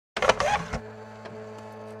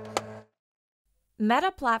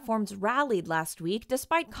Meta Platforms rallied last week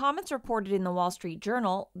despite comments reported in the Wall Street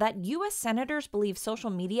Journal that U.S. senators believe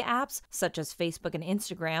social media apps, such as Facebook and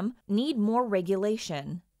Instagram, need more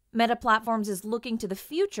regulation. Meta Platforms is looking to the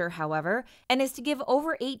future, however, and is to give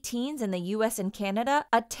over 18s in the U.S. and Canada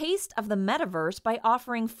a taste of the metaverse by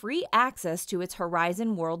offering free access to its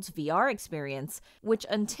Horizon Worlds VR experience, which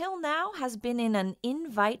until now has been in an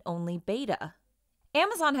invite-only beta.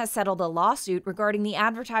 Amazon has settled a lawsuit regarding the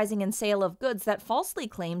advertising and sale of goods that falsely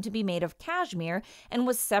claimed to be made of cashmere and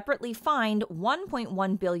was separately fined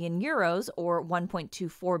 1.1 billion euros or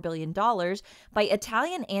 $1.24 billion by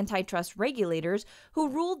Italian antitrust regulators who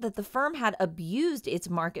ruled that the firm had abused its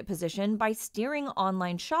market position by steering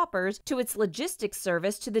online shoppers to its logistics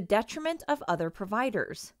service to the detriment of other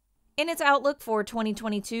providers. In its outlook for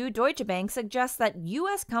 2022, Deutsche Bank suggests that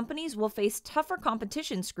U.S. companies will face tougher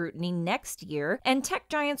competition scrutiny next year, and tech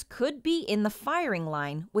giants could be in the firing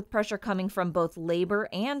line, with pressure coming from both labor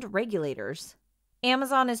and regulators.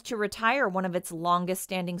 Amazon is to retire one of its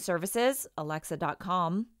longest-standing services,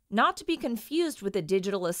 Alexa.com, not to be confused with a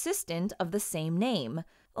digital assistant of the same name.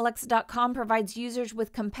 Alexa.com provides users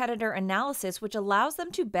with competitor analysis, which allows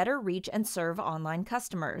them to better reach and serve online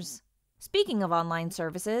customers. Speaking of online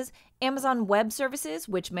services, Amazon Web Services,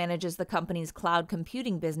 which manages the company's cloud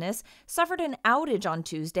computing business, suffered an outage on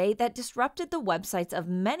Tuesday that disrupted the websites of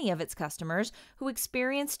many of its customers who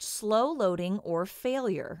experienced slow loading or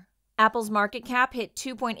failure. Apple's market cap hit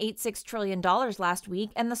 $2.86 trillion last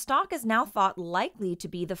week, and the stock is now thought likely to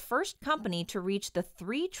be the first company to reach the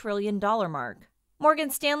 $3 trillion mark.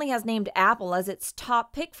 Morgan Stanley has named Apple as its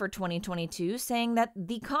top pick for 2022, saying that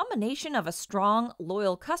the combination of a strong,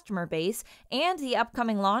 loyal customer base and the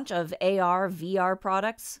upcoming launch of AR/VR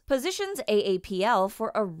products positions AAPL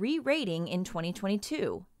for a re-rating in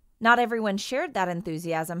 2022. Not everyone shared that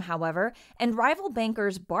enthusiasm, however, and rival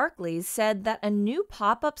bankers Barclays said that a new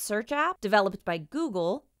pop-up search app developed by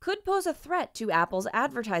Google could pose a threat to Apple's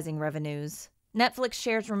advertising revenues. Netflix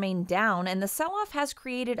shares remain down, and the sell-off has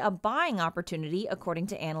created a buying opportunity, according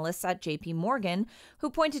to analysts at JP Morgan, who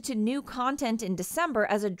pointed to new content in December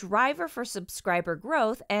as a driver for subscriber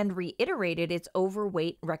growth and reiterated its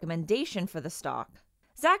overweight recommendation for the stock.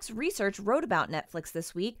 Zacks Research wrote about Netflix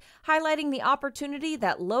this week, highlighting the opportunity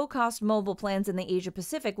that low-cost mobile plans in the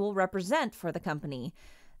Asia-Pacific will represent for the company.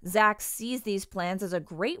 Zacks sees these plans as a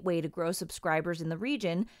great way to grow subscribers in the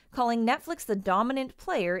region, calling Netflix the dominant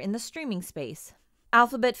player in the streaming space.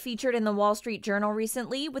 Alphabet featured in the Wall Street Journal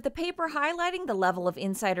recently, with the paper highlighting the level of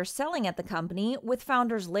insider selling at the company, with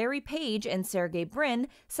founders Larry Page and Sergey Brin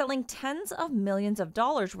selling tens of millions of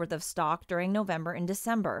dollars worth of stock during November and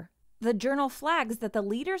December. The journal flags that the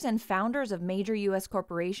leaders and founders of major U.S.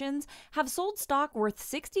 corporations have sold stock worth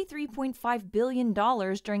 $63.5 billion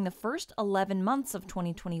during the first 11 months of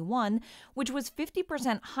 2021, which was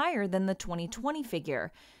 50% higher than the 2020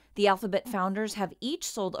 figure. The Alphabet founders have each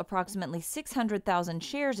sold approximately 600,000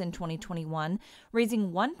 shares in 2021,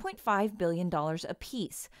 raising $1.5 billion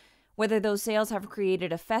apiece. Whether those sales have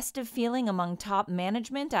created a festive feeling among top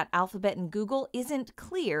management at Alphabet and Google isn't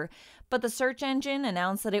clear, but the search engine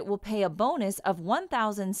announced that it will pay a bonus of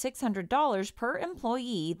 $1,600 per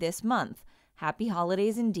employee this month. Happy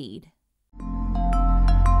holidays indeed.